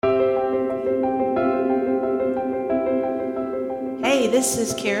This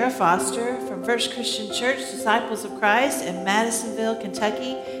is Kara Foster from First Christian Church Disciples of Christ in Madisonville,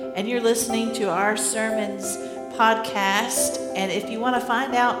 Kentucky, and you're listening to our sermons podcast. And if you want to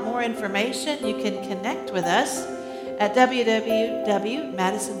find out more information, you can connect with us at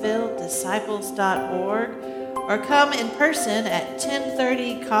www.madisonvilledisciples.org or come in person at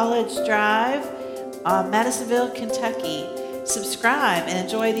 1030 College Drive, Madisonville, Kentucky. Subscribe and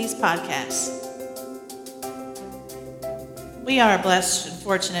enjoy these podcasts. We are a blessed and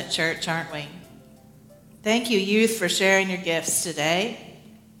fortunate church, aren't we? Thank you, youth, for sharing your gifts today.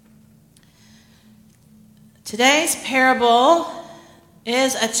 Today's parable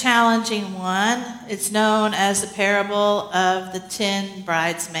is a challenging one. It's known as the parable of the 10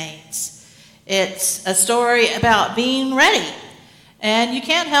 bridesmaids. It's a story about being ready. And you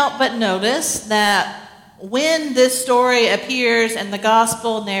can't help but notice that when this story appears in the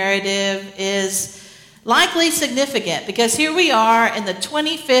gospel narrative is likely significant, because here we are in the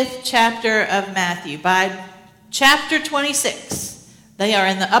 25th chapter of Matthew. By chapter 26, they are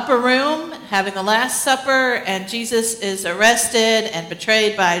in the upper room having the Last Supper, and Jesus is arrested and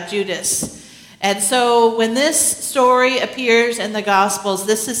betrayed by Judas. And so when this story appears in the Gospels,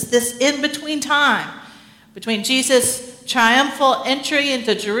 this is this in-between time between Jesus' triumphal entry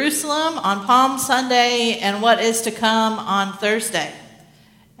into Jerusalem on Palm Sunday and what is to come on Thursday.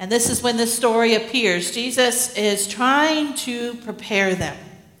 And this is when this story appears. Jesus is trying to prepare them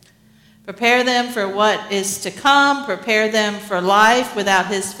for what is to come, prepare them for life without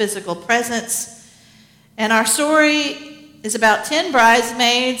his physical presence. And our story is about 10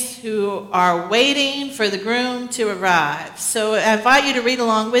 bridesmaids who are waiting for the groom to arrive. So I invite you to read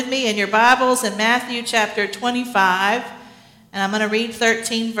along with me in your Bibles in Matthew chapter 25, and I'm going to read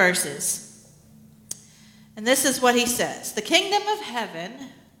 13 verses. And this is what he says. The kingdom of heaven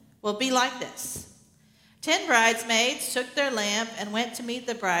will be like this. 10 bridesmaids took their lamp and went to meet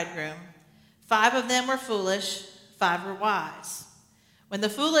the bridegroom. 5 of them were foolish, 5 were wise. When the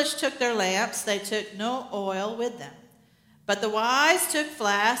foolish took their lamps, they took no oil with them. But the wise took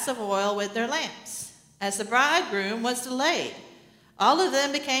flasks of oil with their lamps. As the bridegroom was delayed, all of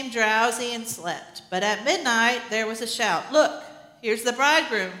them became drowsy and slept. But at midnight there was a shout, "Look, here's the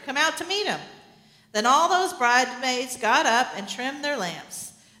bridegroom, come out to meet him." Then all those bridesmaids got up and trimmed their lamps.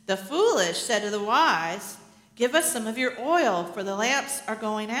 The foolish said to the wise, "Give us some of your oil, for the lamps are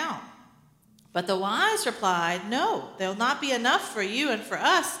going out." But the wise replied, "No, there will not be enough for you and for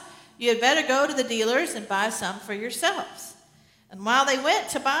us. You had better go to the dealers and buy some for yourselves." And while they went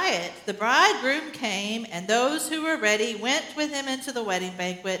to buy it, the bridegroom came, and those who were ready went with him into the wedding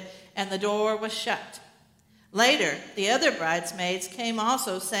banquet, and the door was shut. Later, the other bridesmaids came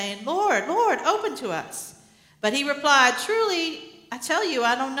also, saying, "Lord, Lord, open to us." But he replied, "Truly, I tell you,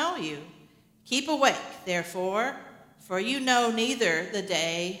 I don't know you. Keep awake, therefore, for you know neither the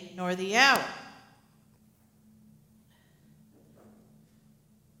day nor the hour."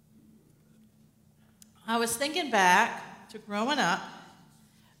 I was thinking back to growing up,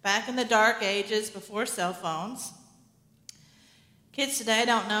 back in the dark ages before cell phones. Kids today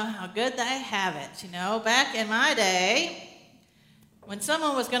don't know how good they have it. Back in my day, when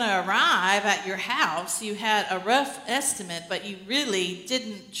someone was going to arrive at your house, you had a rough estimate, but you really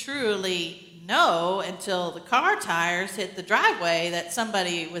didn't truly know until the car tires hit the driveway that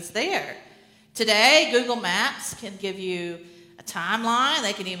somebody was there. Today, Google Maps can give you a timeline.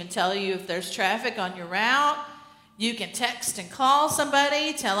 They can even tell you if there's traffic on your route. You can text and call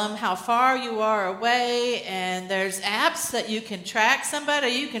somebody, tell them how far you are away, and there's apps that you can track somebody.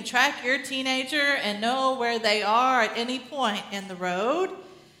 You can track your teenager and know where they are at any point in the road.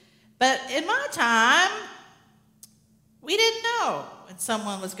 But in my time, we didn't know when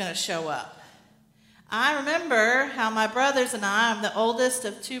someone was going to show up. I remember how my brothers and I'm the oldest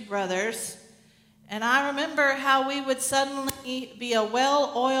of 2 brothers, and I remember how we would suddenly be a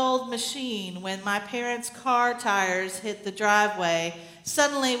well-oiled machine when my parents' car tires hit the driveway.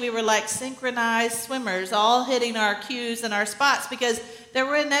 Suddenly we were like synchronized swimmers, all hitting our cues and our spots, because there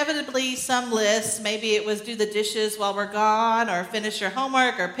were inevitably some lists. Maybe it was do the dishes while we're gone, or finish your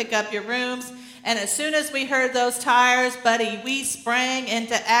homework, or pick up your rooms. And as soon as we heard those tires, buddy, we sprang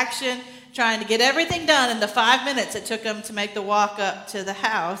into action, trying to get everything done in the 5 minutes it took them to make the walk up to the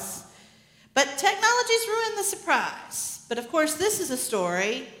house. But technology's ruined the surprise. But of course, this is a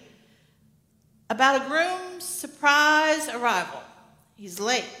story about a groom's surprise arrival. He's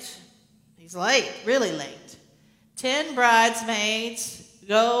late. Really late. 10 bridesmaids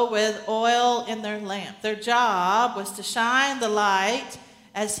go with oil in their lamp. Their job was to shine the light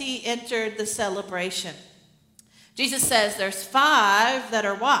as he entered the celebration. Jesus says there's 5 that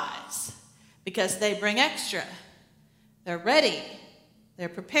are wise because they bring extra. They're ready. They're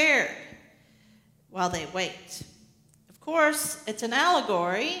prepared while they wait. Of course, it's an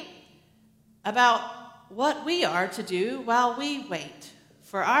allegory about what we are to do while we wait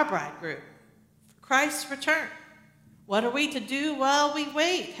for our bridegroom, for Christ's return. What are we to do while we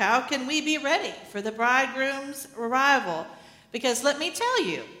wait? How can we be ready for the bridegroom's arrival? Because let me tell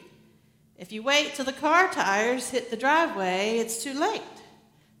you, if you wait till the car tires hit the driveway, it's too late.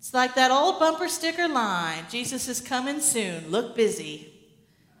 It's like that old bumper sticker line, Jesus is coming soon, look busy.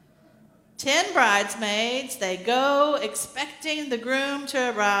 10 bridesmaids, they go expecting the groom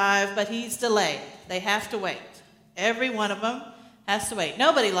to arrive, but he's delayed. They have to wait. Every one of them has to wait.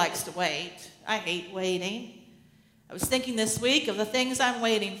 Nobody likes to wait. I hate waiting. I was thinking this week of the things I'm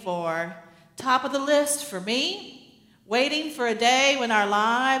waiting for. Top of the list for me, waiting for a day when our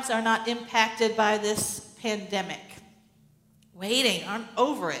lives are not impacted by this pandemic. Waiting, I'm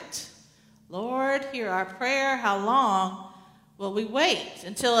over it. Lord, hear our prayer. How long will we wait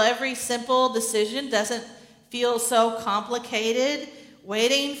until every simple decision doesn't feel so complicated?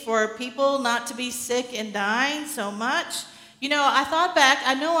 Waiting for people not to be sick and dying so much? You know, I thought back,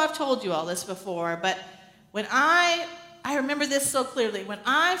 I know I've told you all this before, but when I remember this so clearly. When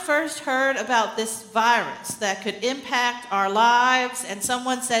I first heard about this virus that could impact our lives, and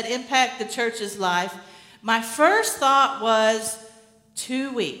someone said impact the church's life, my first thought was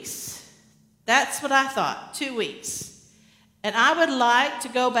 2 weeks. That's what I thought, 2 weeks. And I would like to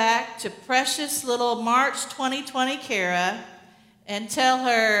go back to precious little March 2020 Kara and tell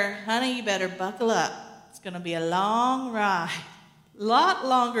her, honey, you better buckle up. It's going to be a long ride, a lot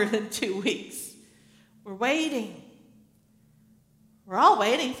longer than 2 weeks. We're waiting. We're all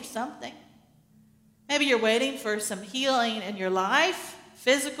waiting for something. Maybe you're waiting for some healing in your life,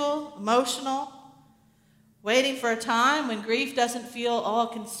 physical, emotional. Waiting for a time when grief doesn't feel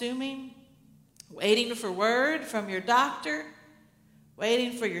all-consuming. Waiting for word from your doctor.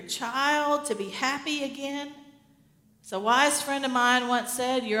 Waiting for your child to be happy again. So a wise friend of mine once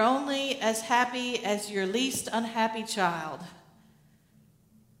said, you're only as happy as your least unhappy child.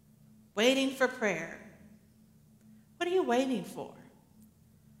 Waiting for prayer. What are you waiting for?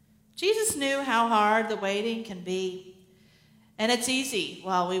 Jesus knew how hard the waiting can be. And it's easy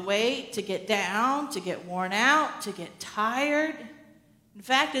while we wait to get down, to get worn out, to get tired. In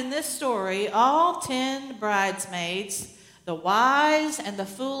fact, in this story, all 10 bridesmaids, the wise and the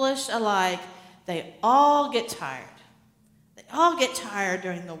foolish alike, they all get tired. They all get tired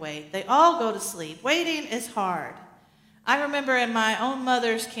during the wait. They all go to sleep. Waiting is hard. I remember in my own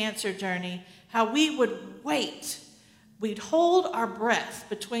mother's cancer journey how we would wait. We'd hold our breath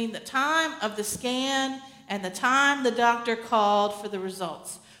between the time of the scan and the time the doctor called for the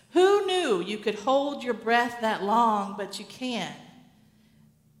results. Who knew you could hold your breath that long, but you can?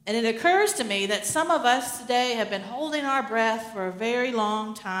 And it occurs to me that some of us today have been holding our breath for a very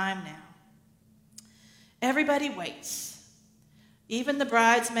long time now. Everybody waits. Even the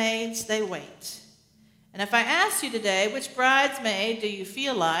bridesmaids, they wait. And if I ask you today, which bridesmaid do you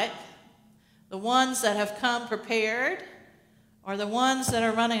feel like? The ones that have come prepared or the ones that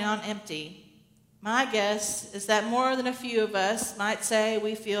are running on empty? My guess is that more than a few of us might say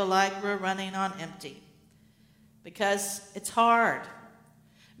we feel like we're running on empty because it's hard.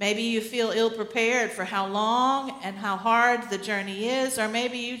 Maybe you feel ill-prepared for how long and how hard the journey is, or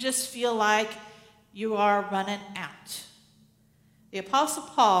maybe you just feel like you are running out. The Apostle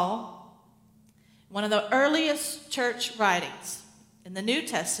Paul, one of the earliest church writings in the New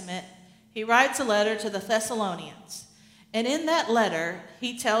Testament, he writes a letter to the Thessalonians. And in that letter,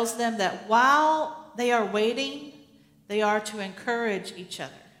 he tells them that while they are waiting, they are to encourage each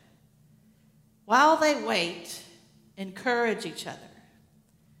other. While they wait, encourage each other.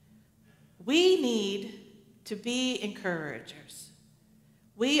 We need to be encouragers.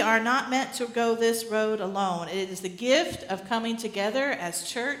 We are not meant to go this road alone. It is the gift of coming together as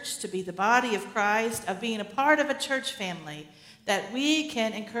church to be the body of Christ, of being a part of a church family, that we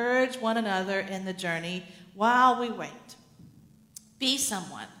can encourage one another in the journey while we wait. Be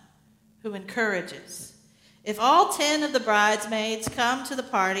someone who encourages. If all 10 of the bridesmaids come to the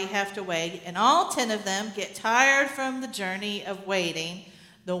party, have to wait, and all 10 of them get tired from the journey of waiting,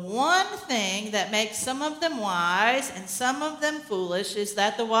 the one thing that makes some of them wise and some of them foolish is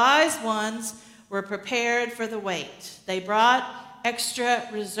that the wise ones were prepared for the wait. They brought extra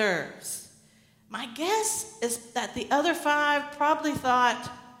reserves. My guess is that the other 5 probably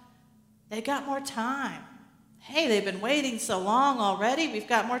thought they got more time. Hey, they've been waiting so long already. We've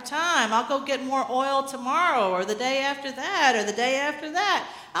got more time. I'll go get more oil tomorrow or the day after that or the day after that.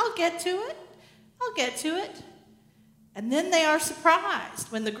 I'll get to it. And then they are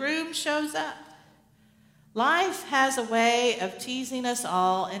surprised when the groom shows up. Life has a way of teasing us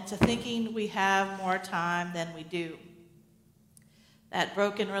all into thinking we have more time than we do. That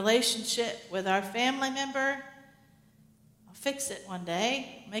broken relationship with our family member, I'll fix it one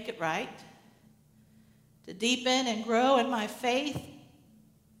day, make it right. To deepen and grow in my faith,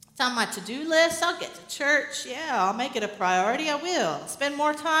 it's on my to-do list. I'll get to church. Yeah, I'll make it a priority. I will. Spend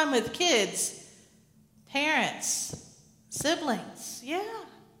more time with kids, parents, siblings. Yeah,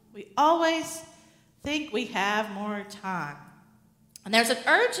 we always think we have more time. And there's an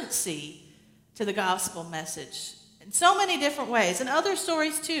urgency to the gospel message in so many different ways. And other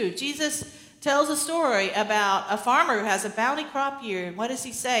stories too. Jesus tells a story about a farmer who has a bounty crop year. And what does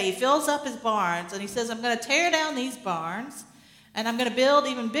he say? He fills up his barns and he says, I'm going to tear down these barns and I'm going to build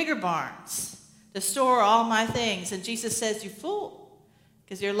even bigger barns to store all my things. And Jesus says, you fool,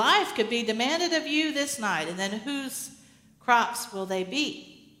 because your life could be demanded of you this night. And then whose crops will they be?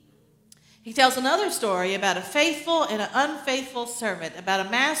 He tells another story about a faithful and an unfaithful servant, about a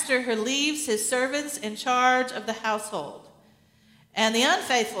master who leaves his servants in charge of the household. And the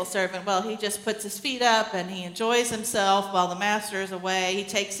unfaithful servant, well, he just puts his feet up and he enjoys himself while the master is away. He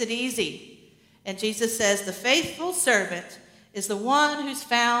takes it easy. And Jesus says the faithful servant is the one who's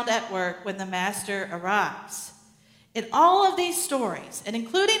found at work when the master arrives. In all of these stories, and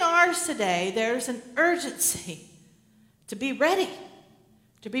including ours today, there's an urgency to be ready,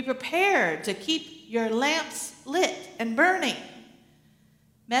 to be prepared, to keep your lamps lit and burning.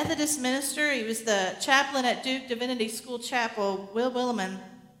 Methodist minister, he was the chaplain at Duke Divinity School Chapel, Will Willimon,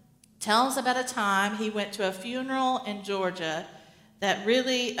 tells about a time he went to a funeral in Georgia that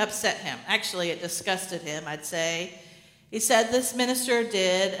really upset him. Actually, it disgusted him, I'd say. He said this minister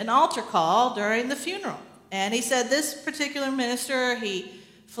did an altar call during the funeral. And he said this particular minister, he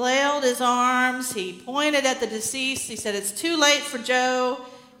flailed his arms, he pointed at the deceased. He said, it's too late for Joe.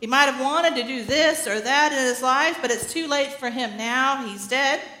 He might have wanted to do this or that in his life, but it's too late for him now. He's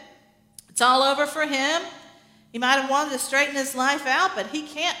dead. It's all over for him. He might have wanted to straighten his life out, but he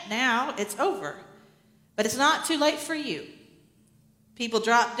can't now. It's over. But it's not too late for you. People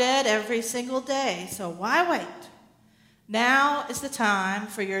drop dead every single day, so why wait? Now is the time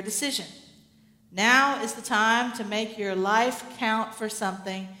for your decision. Now is the time to make your life count for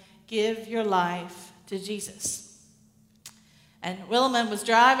something. Give your life to Jesus. And Willimon was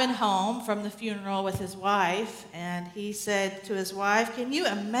driving home from the funeral with his wife, and he said to his wife, can you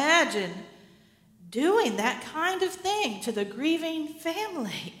imagine doing that kind of thing to the grieving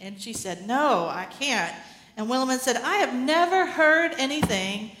family? And she said, no, I can't. And Willimon said, I have never heard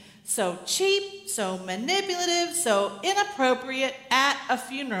anything so cheap, so manipulative, so inappropriate at a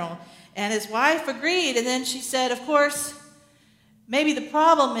funeral. And his wife agreed, and then she said, of course, maybe the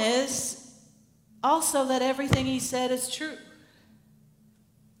problem is also that everything he said is true.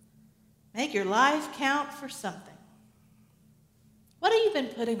 Make your life count for something. What have you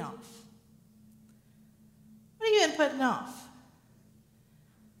been putting off? What have you been putting off?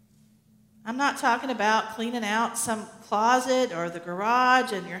 I'm not talking about cleaning out some closet or the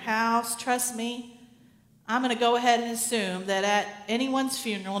garage in your house. Trust me, I'm going to go ahead and assume that at anyone's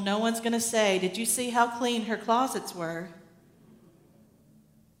funeral, no one's going to say, did you see how clean her closets were?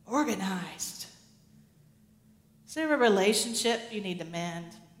 Organized. Is there a relationship you need to mend?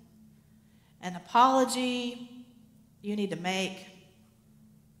 An apology you need to make?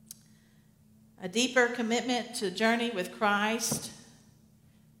 A deeper commitment to journey with Christ?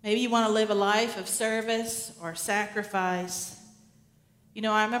 Maybe you want to live a life of service or sacrifice. You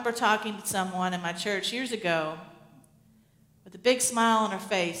know, I remember talking to someone in my church years ago with a big smile on her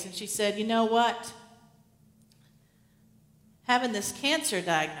face, and she said, you know what? Having this cancer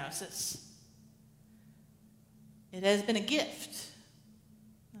diagnosis, it has been a gift.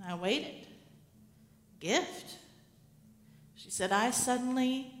 And I waited. Gift? She said, I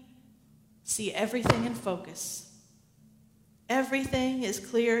suddenly see everything in focus. Everything is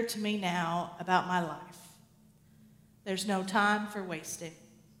clear to me now about my life. There's no time for wasting.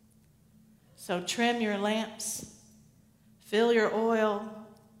 So trim your lamps, fill your oil,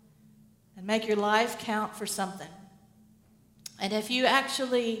 and make your life count for something. And if you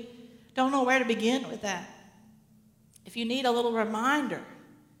actually don't know where to begin with that, if you need a little reminder,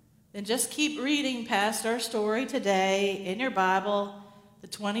 then just keep reading past our story today in your Bible, the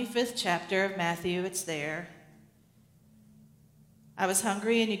 25th chapter of Matthew. It's there. I was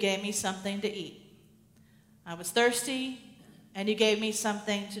hungry and you gave me something to eat. I was thirsty and you gave me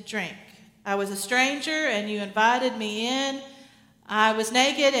something to drink. I was a stranger and you invited me in. I was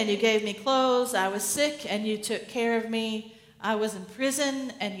naked and you gave me clothes. I was sick and you took care of me. I was in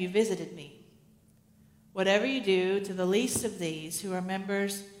prison and you visited me. Whatever you do to the least of these who are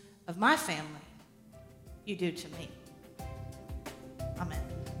members of my family, you do to me.